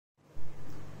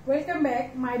Welcome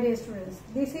back, my dear students.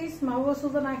 This is Mahua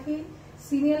Sudanaki,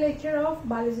 Senior Lecturer of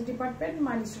Biology Department,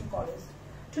 Muscular College.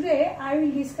 Today, I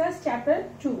will discuss Chapter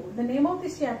 2. The name of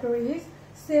this chapter is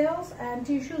Cells and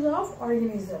Tissues of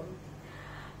Organism.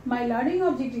 My learning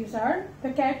objectives are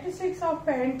the characteristics of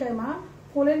Parenchyma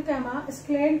Collenchyma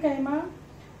Sclerenchyma,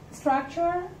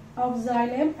 structure of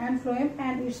xylem and phloem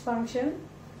and its function,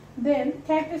 then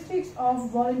characteristics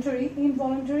of voluntary,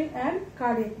 involuntary and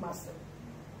cardiac muscle.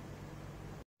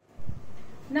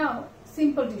 Now,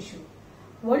 simple tissue.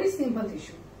 What is simple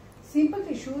tissue? Simple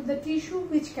tissue, the tissue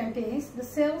which contains the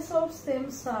cells of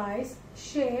same size,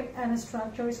 shape and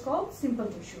structure is called simple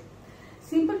tissue.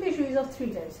 Simple tissue is of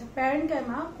three types: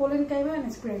 parenchyma, collenchyma and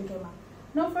sclerenchyma.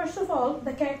 Now, first of all,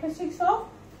 the characteristics of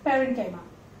parenchyma.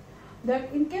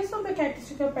 In case of the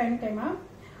characteristic of parenchyma,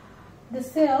 the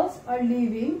cells are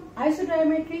living,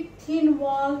 isodiametric,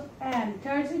 thin-walled and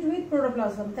turgid with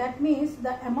protoplasm. That means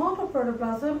the amount of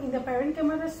protoplasm in the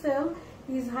parenchyma cell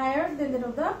is higher than that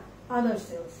of the other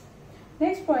cells.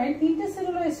 Next point,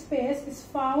 intercellular space is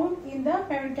found in the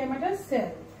parenchyma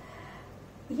cell.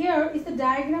 Here is the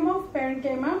diagram of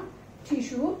parenchyma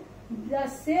tissue. The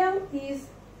cell is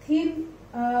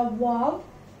thin-walled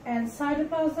and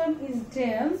cytoplasm is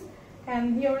dense.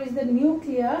 And here is the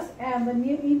nucleus and the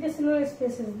new intercellular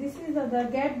spaces. This is the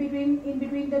gap in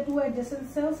between the two adjacent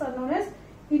cells are known as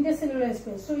intercellular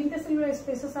space. So intercellular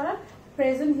spaces are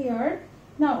present here.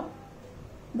 Now,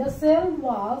 the cell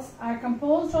walls are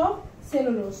composed of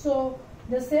cellulose. So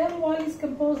the cell wall is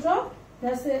composed of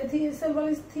the cell wall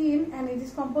is thin and it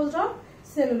is composed of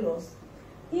cellulose.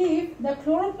 If the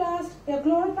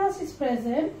chloroplast is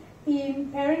present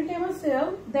in parenchyma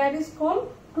cell, that is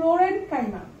called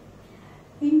parenchyma.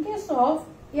 In case of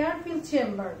air-filled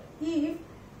chamber, if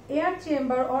air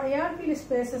chamber or air-filled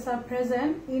spaces are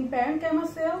present in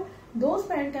parenchyma cell, those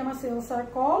parenchyma cells are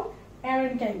called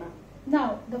parenchyma.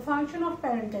 Now, the function of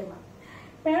parenchyma.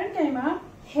 Parenchyma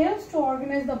helps to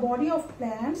organize the body of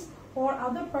plants or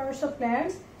other parts of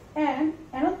plants, and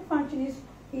another function is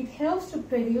it helps to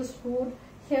produce food,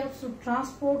 helps to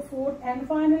transport food, and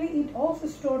finally it also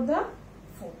stores the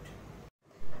food.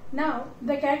 Now,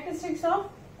 the characteristics of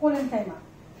collenchyma.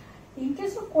 In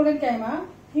case of collenchyma,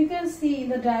 you can see in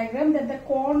the diagram that the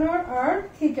corners are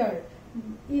thicker,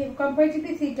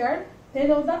 comparatively thicker than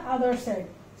on the other side.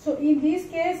 So in this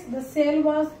case, the cell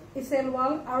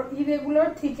wall are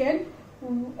irregular, thickened,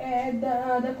 and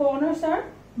the corners are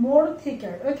more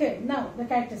thicker. Okay, now the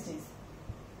characteristics.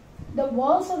 The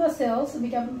walls of the cells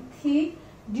become thick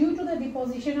due to the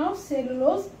deposition of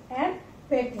cellulose and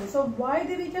pectin. So why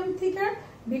they become thicker?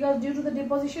 Because due to the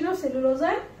deposition of cellulose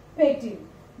and pectin.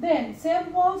 Then cell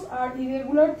walls are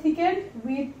irregular, thickened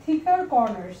with thicker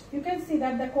corners. You can see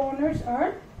that the corners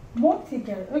are more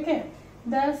thicker. Okay.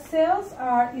 The cells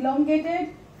are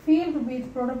elongated, filled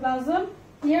with protoplasm.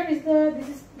 Here is this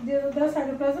is the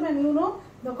cytoplasm, and you know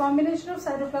the combination of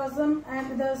cytoplasm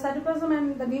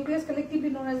and the nucleus collectively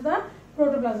known as the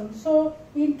protoplasm. So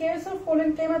in case of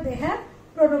collenchyma, they have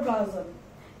protoplasm.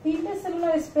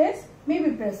 Intercellular space may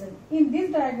be present. In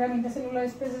this diagram, intercellular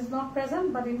space is not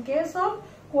present, but in case of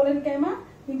collenchyma,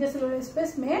 intercellular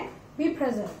space may be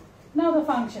present. Now the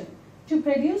function: to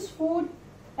produce food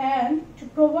and to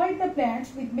provide the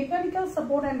plants with mechanical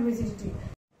support and rigidity.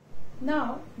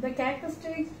 Now the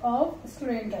characteristics of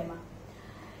sclerenchyma.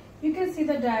 You can see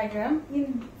the diagram.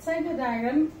 Inside the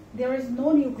diagram, there is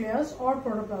no nucleus or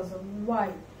protoplasm.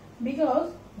 Why?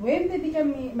 Because when they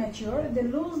become mature, they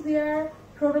lose their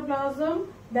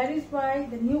protoplasm. That is why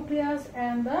the nucleus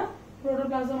and the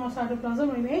protoplasm or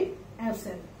cytoplasm remain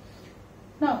absent.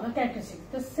 Now the characteristics.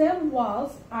 The cell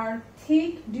walls are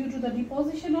thick due to the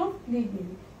deposition of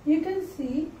lignin. You can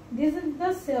see this is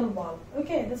the cell wall.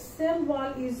 Okay, the cell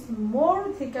wall is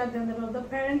more thicker than that of the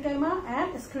parenchyma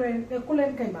and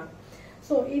collenchyma.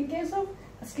 So in case of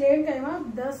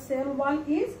sclerenchyma, the cell wall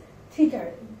is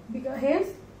thicker, because hence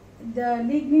the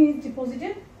lignin is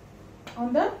deposited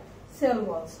on the cell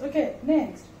walls. Okay,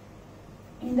 next,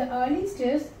 in the early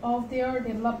stage of their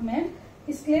development,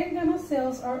 sclerenchyma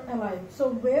cells are alive. So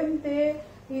when they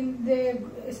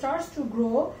starts to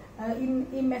grow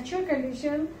in mature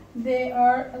condition, they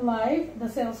are alive. The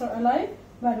cells are alive.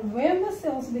 But when the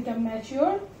cells become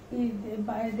mature,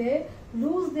 they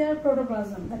lose their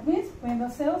protoplasm. That means when the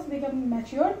cells become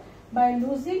mature by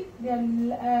losing their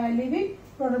living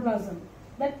protoplasm.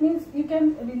 That means you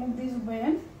can remove this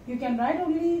when you can write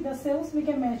only the cells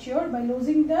become mature by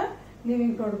losing the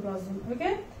living protoplasm.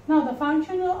 Okay. Now the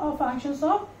functions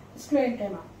of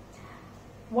sclerenchyma.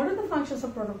 What are the functions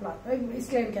of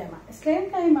sclerenchyma?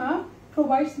 Sclerenchyma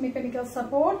provides mechanical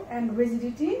support and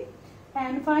rigidity,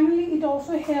 and finally it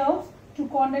also helps to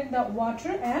conduct the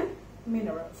water and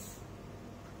minerals.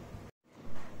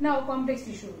 Now complex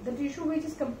tissue. The tissue which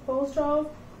is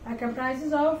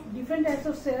comprises of different types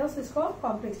of cells is called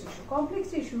complex tissue.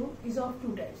 Complex tissue is of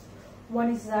two types.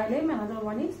 One is xylem, another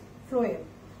one is phloem.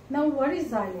 Now what is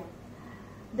xylem?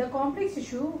 The complex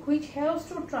tissue which helps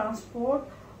to transport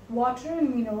water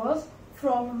and minerals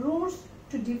from roots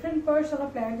to different parts of a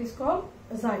plant is called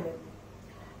xylem.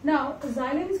 Now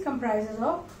xylem is comprises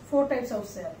of four types of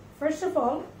cell. First of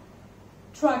all,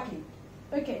 trachea.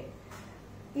 Okay,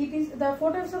 it is the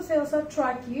four types of cells are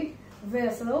trachea,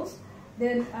 vessels,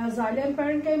 then xylem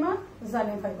parenchyma,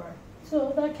 xylem fiber.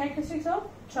 So the characteristics of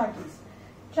tracheas.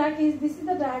 Tracheas, this is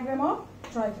the diagram of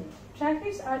trachea.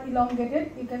 Tracheas are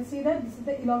elongated. You can see that this is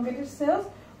the elongated cells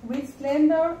with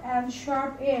slender and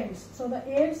sharp ends. So the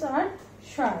ends are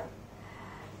sharp.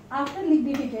 After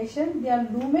lignification, their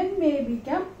lumen may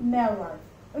become narrower.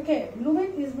 Okay,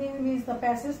 lumen means the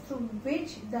passage through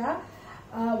which the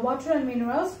water and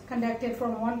minerals conducted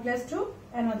from one place to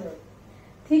another.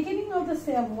 Thickening of the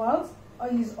cell walls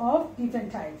is of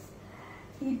different types.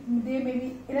 They may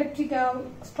be elliptical,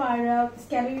 spiral,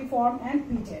 scalariform, and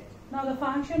pleated. Now the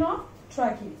function of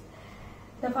tracheas.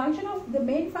 The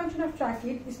main function of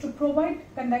trachea is to provide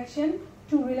conduction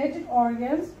to related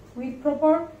organs with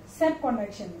proper sap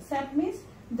conduction. Sap means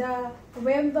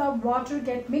when the water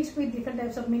gets mixed with different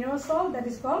types of mineral salt, that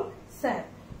is called sap.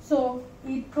 So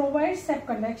it provides sap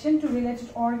conduction to related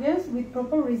organs with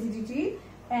proper rigidity,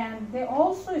 and they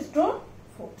also store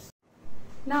foods.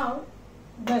 Now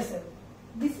vessel.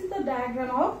 This is the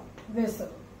diagram of vessel.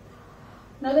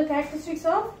 Now the characteristics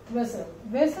of vessel.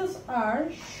 Vessels are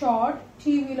short,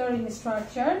 tubular in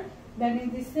structure. That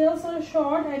means the cells are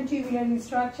short and tubular in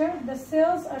structure. The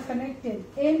cells are connected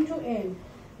end to end.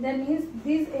 That means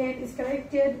this end is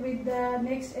connected with the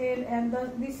next end, and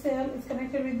this cell is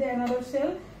connected with another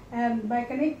cell. And by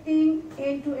connecting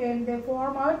end to end, they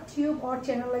form a tube or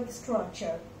channel-like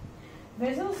structure.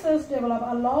 Vessel cells develop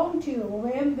a long tube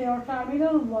when their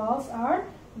terminal walls are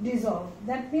dissolved.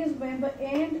 That means when the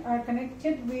ends are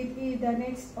connected with the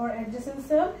next or adjacent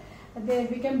cell, they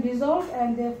become dissolved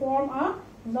and they form a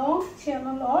long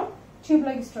channel or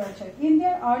tube-like structure. In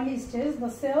their early stage, the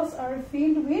cells are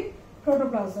filled with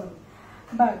protoplasm,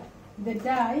 but they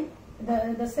die.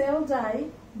 The cells die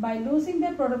by losing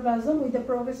their protoplasm with the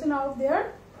progression of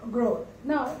their growth.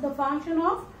 Now the function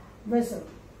of vessel: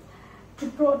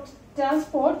 to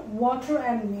transport water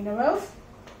and minerals,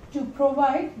 to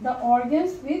provide the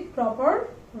organs with proper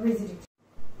rigidity.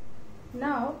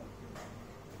 Now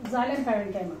xylem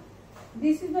parenchyma.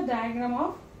 This is the diagram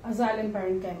of a xylem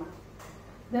parenchyma.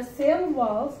 The cell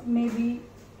walls may be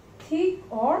thick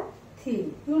or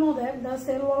thin. You know that the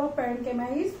cell wall of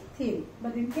parenchyma is thin,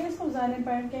 but in case of xylem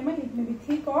parenchyma, it may be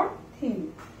thick or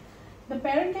thin. The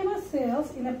parenchyma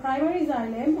cells in a primary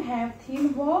xylem have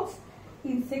thin walls.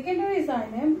 In secondary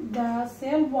xylem, the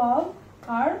cell walls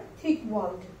are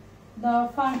thick-walled. The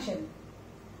function: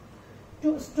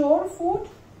 to store food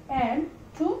and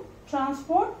to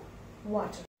transport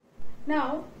water.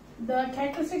 Now the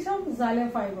characteristics of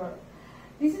xylem fiber.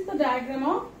 This is the diagram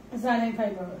of xylem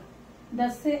fiber.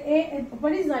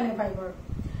 What is xylem fiber?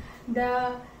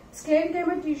 The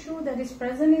sclerenchyma tissue that is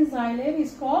present in xylem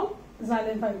is called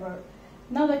xylem fiber.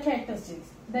 Now the characteristics.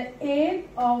 The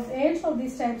ends of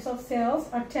these types of cells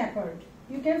are tapered.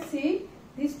 You can see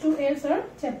these two ends are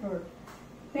tapered.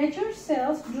 Mature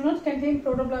cells do not contain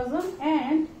protoplasm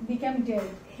and become dead.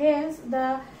 Hence,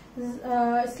 the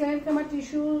sclerenchyma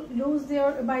tissue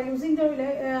by losing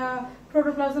their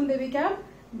protoplasm, they become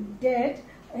dead.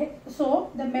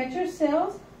 So the mature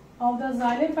cells of the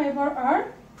xylem fiber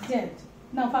are dead.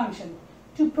 Now function: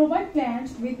 to provide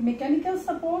plants with mechanical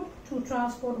support, to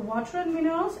transport water and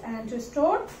minerals, and to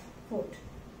store food.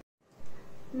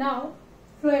 Now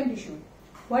phloem tissue.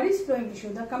 What is phloem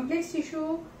tissue? The complex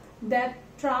tissue that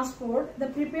transport the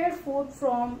prepared food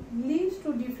from leaves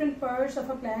to different parts of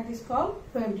a plant is called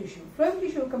phloem tissue. Phloem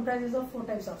tissue comprises of four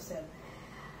types of cell: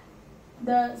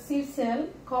 the seed cell,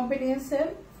 companion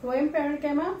cell, phloem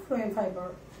parenchyma, phloem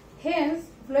fiber. Hence,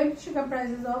 phloem tissue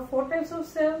comprises of four types of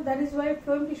cells. That is why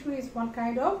phloem tissue is one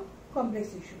kind of complex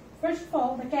tissue. First of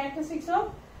all, the characteristics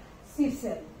of seed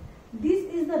cell. This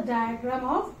is the diagram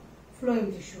of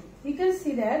phloem tissue. You can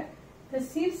see that the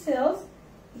seed cells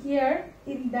here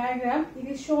in diagram, it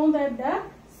is shown that the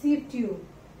seed tube.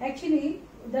 Actually,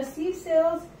 the seed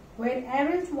cells, when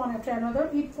arranged one after another,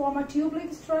 it form a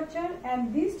tube-like structure,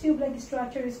 and this tube-like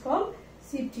structure is called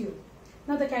seed tube.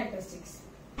 Now the characteristics.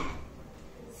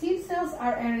 Seed cells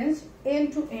are arranged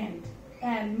end to end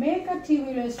and make a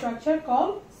tubular structure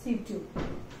called seed tube,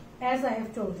 as I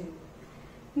have told you.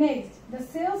 Next, the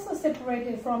cells are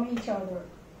separated from each other.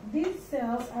 These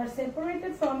cells are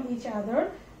separated from each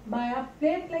other by a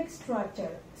plate-like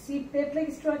structure. See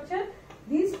plate-like structure?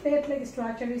 This plate-like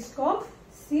structure is called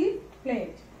sieve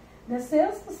plate. The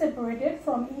cells are separated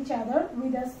from each other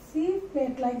with a sieve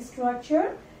plate-like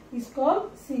structure is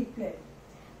called sieve plate.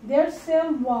 Their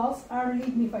cell walls are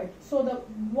lignified. So the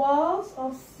walls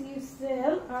of sieve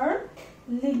cell are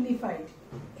lignified.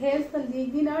 Hence the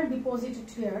lignin are deposited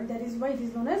here. That is why it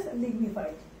is known as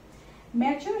lignified.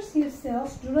 Mature sieve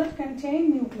cells do not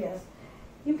contain nucleus.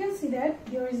 You can see that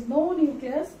there is no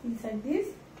nucleus inside these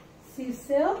sieve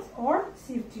cells or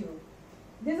sieve tube.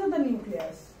 These are the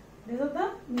nucleus.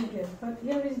 But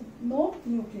here is no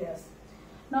nucleus.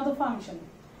 Now the function.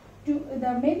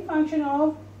 The main function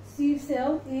of sieve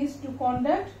cell is to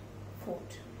conduct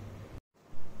food.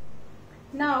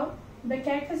 Now the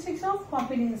characteristics of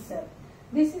component cell.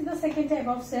 This is the second type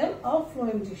of cell of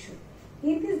phloem tissue.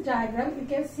 In this diagram you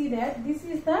can see that this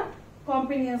is the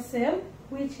component cell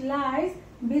which lies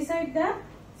beside the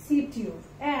sieve tube,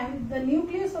 and the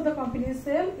nucleus of the component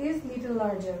cell is little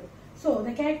larger. So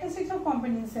the characteristics of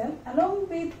component cell, along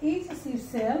with each sieve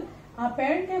cell, a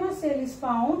parenchyma cell is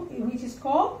found which is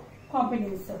called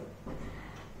component cell.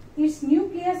 Its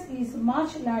nucleus is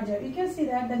much larger. You can see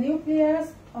that the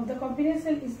nucleus of the component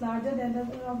cell is larger than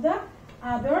that of the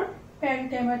other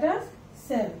parenchymatous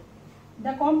cell.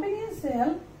 The component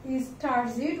cell is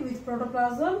turgid with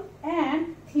protoplasm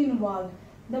and thin-walled.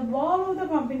 The wall of the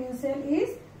component cell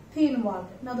is thin-walled.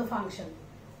 Now the function.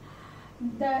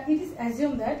 It is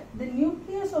assumed that the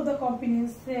nucleus of the component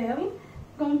cell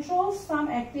controls some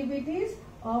activities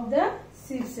of the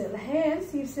sieve cell. Hence,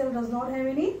 sieve cell does not have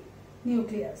any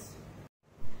nucleus.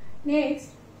 Next,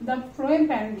 the phloem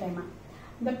parenchyma.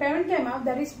 The parenchyma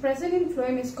that is present in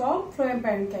phloem is called phloem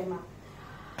parenchyma.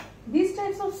 These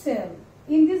types of cell,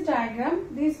 in this diagram,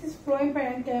 this is phloem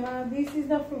parenchyma, this is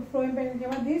the phloem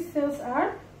parenchyma, these cells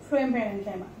are phloem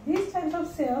parenchyma. These types of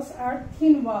cells are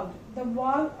thin-walled. The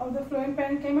wall of the phloem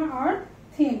parenchyma are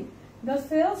thin. The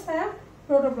cells have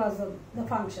protoplasm. The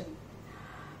function.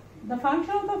 The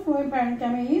function of the phloem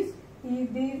parenchyma is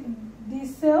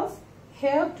these cells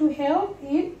help in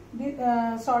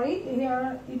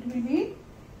here it will be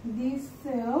these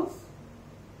cells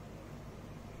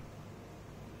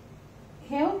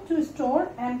help to store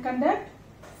and conduct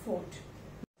food.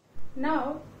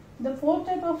 Now the fourth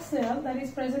type of cell that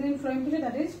is present in phloem tissue,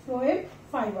 that is phloem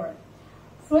fiber.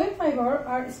 Phloem fiber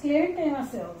are sclerenchyma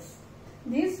cells.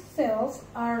 These cells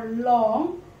are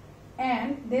long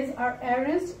and these are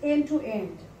arranged end to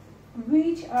end,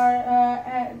 which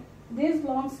are these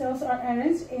long cells are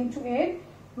arranged end to end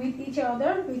with each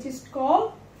other, which is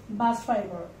called bast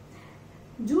fiber.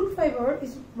 Jute fiber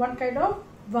is one kind of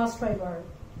bast fiber.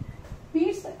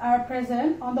 Pits are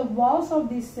present on the walls of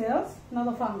these cells. Now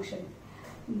the function.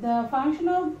 The function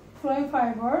of phloem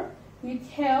fiber, it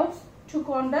helps to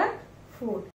conduct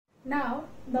food. Now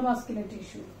the muscular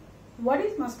tissue. What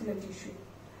is muscular tissue?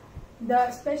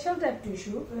 The special type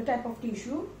of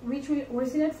tissue which will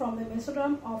originate from the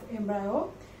mesoderm of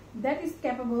embryo, that is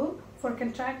capable for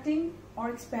contracting or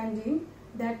expanding,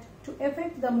 that to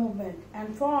affect the movement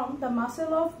and form the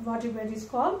muscle of vertebrate is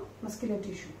called muscular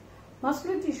tissue.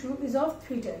 Muscular tissue is of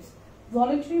three types: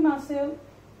 voluntary muscle,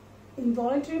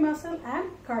 involuntary muscle and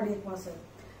cardiac muscle.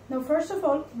 Now first of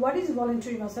all, what is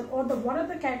voluntary muscle, or what are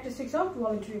the characteristics of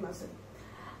voluntary muscle?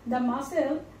 The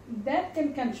muscle that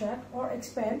can contract or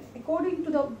expand according to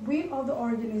the will of the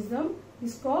organism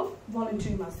is called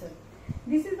voluntary muscle.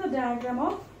 This is the diagram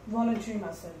of voluntary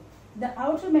muscle. The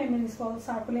outer membrane is called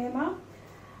sarcolemma.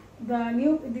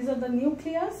 These are the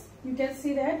nucleus. You can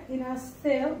see that in a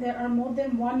cell there are more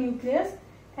than one nucleus,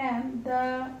 and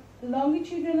the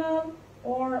longitudinal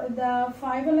or the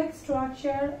fiber-like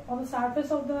structure on the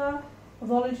surface of the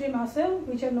voluntary muscle,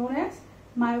 which are known as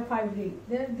myofibril.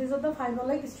 These are the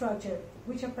fiber-like structure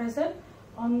which are present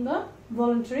on the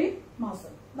voluntary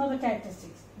muscle. Now the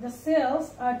characteristics. The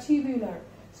cells are tubular.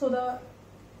 So the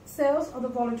cells of the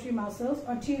voluntary muscles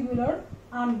are tubular,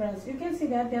 unbranched. You can see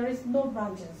that there is no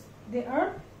branches. They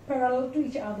are parallel to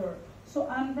each other. So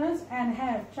unbranched and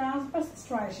have transverse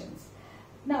striations.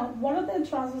 Now what are the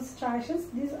transverse striations?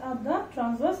 These are the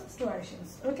transverse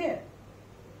striations. Okay.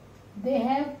 They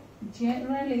have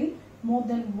generally more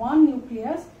than one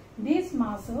nucleus. These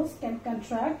muscles can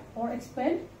contract or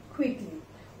expand quickly.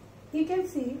 You can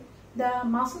see the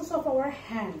muscles of our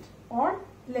hand or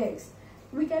legs.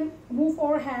 We can move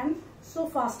our hand so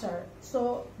faster,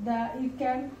 so that it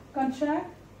can contract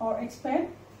or expand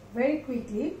very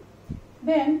quickly.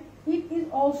 Then it is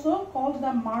also called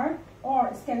the marked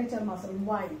or skeletal muscle.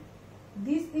 Why?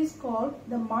 This is called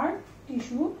the marked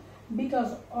tissue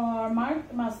because or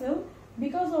marked muscle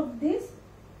because of these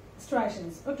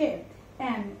striations. Okay,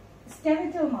 and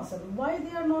skeletal muscle. Why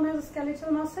they are known as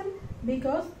skeletal muscle?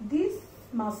 Because these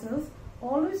muscles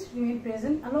always remain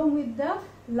present along with the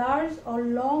large or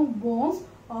long bones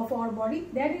of our body.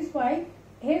 That is why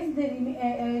as they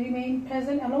remain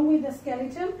present along with the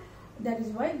skeleton, that is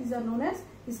why these are known as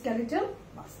skeletal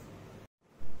muscle.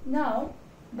 Now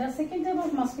the second type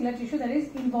of muscular tissue, that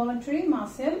is involuntary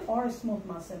muscle or smooth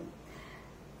muscle.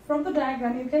 From the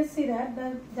diagram you can see that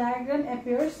the diagram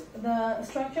appears the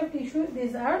structure of tissue,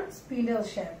 these are spindle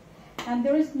shape and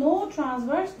there is no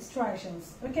transverse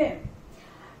striations. Okay,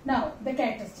 now the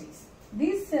characteristics.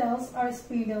 These cells are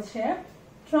spindle shaped,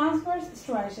 transverse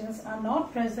striations are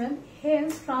not present,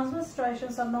 hence transverse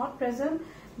striations are not present,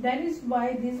 that is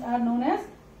why these are known as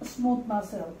smooth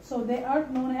muscle. So they are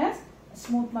known as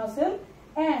smooth muscle,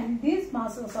 and these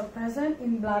muscles are present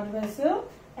in blood vessel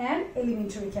and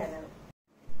alimentary canal.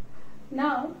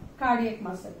 Now cardiac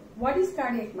muscle. What is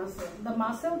cardiac muscle? The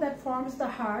muscle that forms the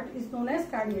heart is known as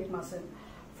cardiac muscle.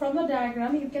 From the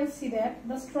diagram you can see that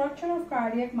the structure of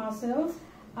cardiac muscles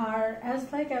are as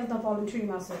the voluntary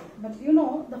muscle, but you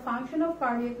know the function of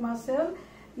cardiac muscle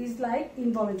is like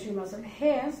involuntary muscle,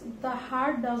 hence the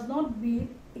heart does not beat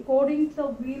according to the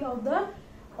will of the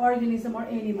organism or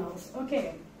animals.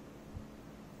 Okay,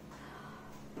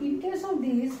 in case of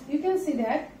these you can see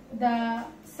that the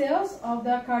cells of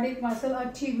the cardiac muscle are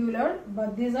tubular,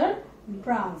 but these are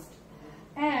branched,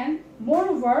 and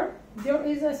moreover there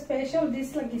is a special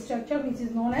disc-like structure which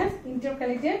is known as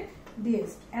intercalated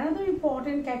disc. Another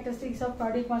important characteristics of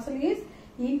cardiac muscle is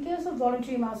in case of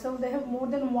voluntary muscle they have more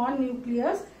than one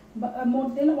nucleus, but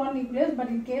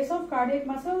in case of cardiac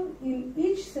muscle in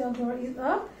each cell there is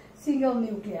a single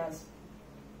nucleus.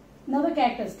 Now the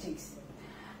characteristics.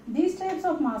 These types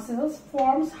of muscles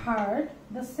forms heart,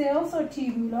 the cells are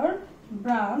tubular,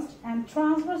 branched and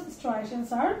transverse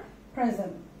striations are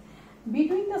present.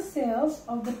 Between the cells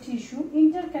of the tissue,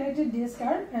 intercalated discs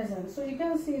are present. So you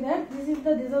can see that these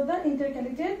are the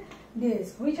intercalated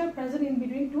discs which are present in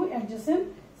between two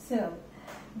adjacent cells.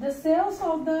 The cells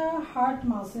of the heart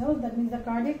muscle, that means the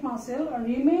cardiac muscle,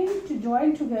 remain to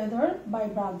join together by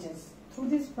branches. Through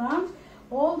this branch,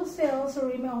 all the cells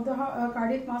of the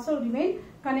cardiac muscle remain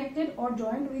connected or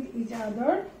joined with each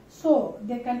other, so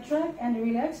they contract and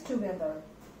relax together.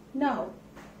 Now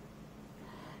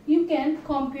you can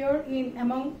compare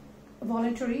among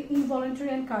voluntary, involuntary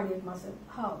and cardiac muscle.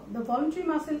 How? The voluntary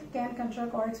muscle can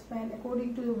contract or expand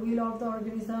according to the will of the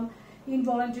organism.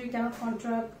 Involuntary cannot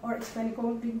contract or expand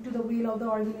according to the will of the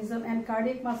organism, and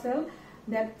cardiac muscle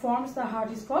that forms the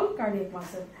heart is called cardiac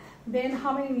muscle. Then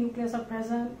how many nucleus are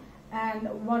present and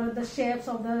what are the shapes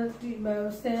of the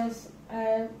cells,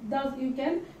 thus you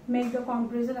can make the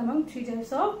comparison among three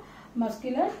types of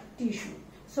muscular tissue.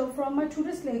 So from my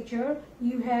today's lecture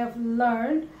you have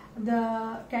learned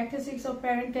the characteristics of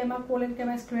Parenchyma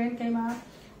Collenchyma Sclerenchyma,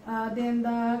 then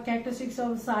the characteristics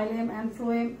of Xylem and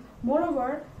Phloem.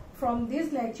 Moreover, from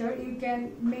this lecture you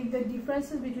can make the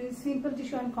differences between simple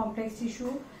tissue and complex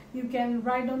tissue. You can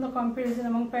write down the comparison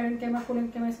among Parenchyma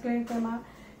Collenchyma Sclerenchyma.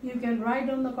 You can write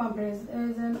down the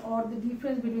comparison or the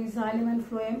difference between Xylem and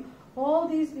Phloem. All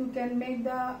these you can make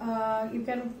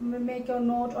your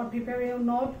note or prepare your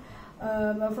note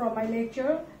from my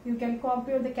lecture. You can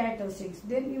compare the characteristics,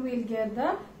 then you will get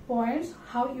the points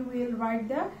how you will write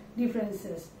the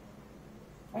differences.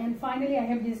 And finally I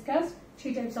have discussed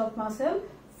three types of muscle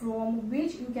from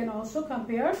which you can also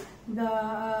compare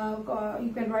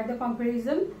you can write the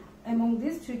comparison among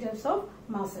these three types of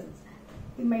muscles.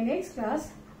 In my next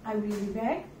class I will be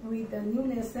back with a new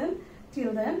lesson.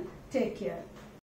 Till then, take care.